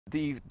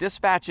The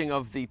dispatching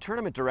of the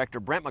tournament director,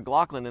 Brent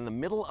McLaughlin, in the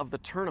middle of the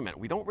tournament.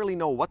 We don't really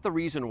know what the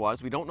reason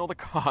was. We don't know the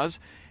cause.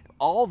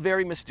 All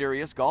very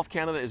mysterious. Golf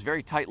Canada is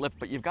very tight-lipped,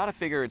 but you've got to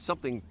figure it's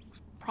something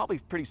probably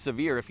pretty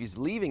severe if he's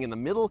leaving in the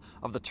middle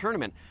of the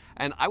tournament.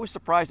 And I was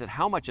surprised at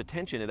how much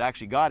attention it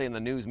actually got in the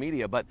news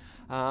media, but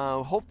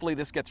hopefully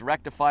this gets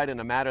rectified in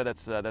a manner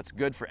that's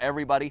good for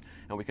everybody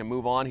and we can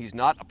move on. He's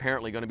not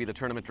apparently going to be the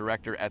tournament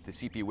director at the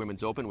CP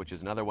Women's Open, which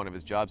is another one of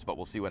his jobs, but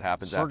we'll see what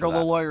happens after that. Circle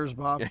the lawyers,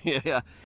 Bob. Yeah.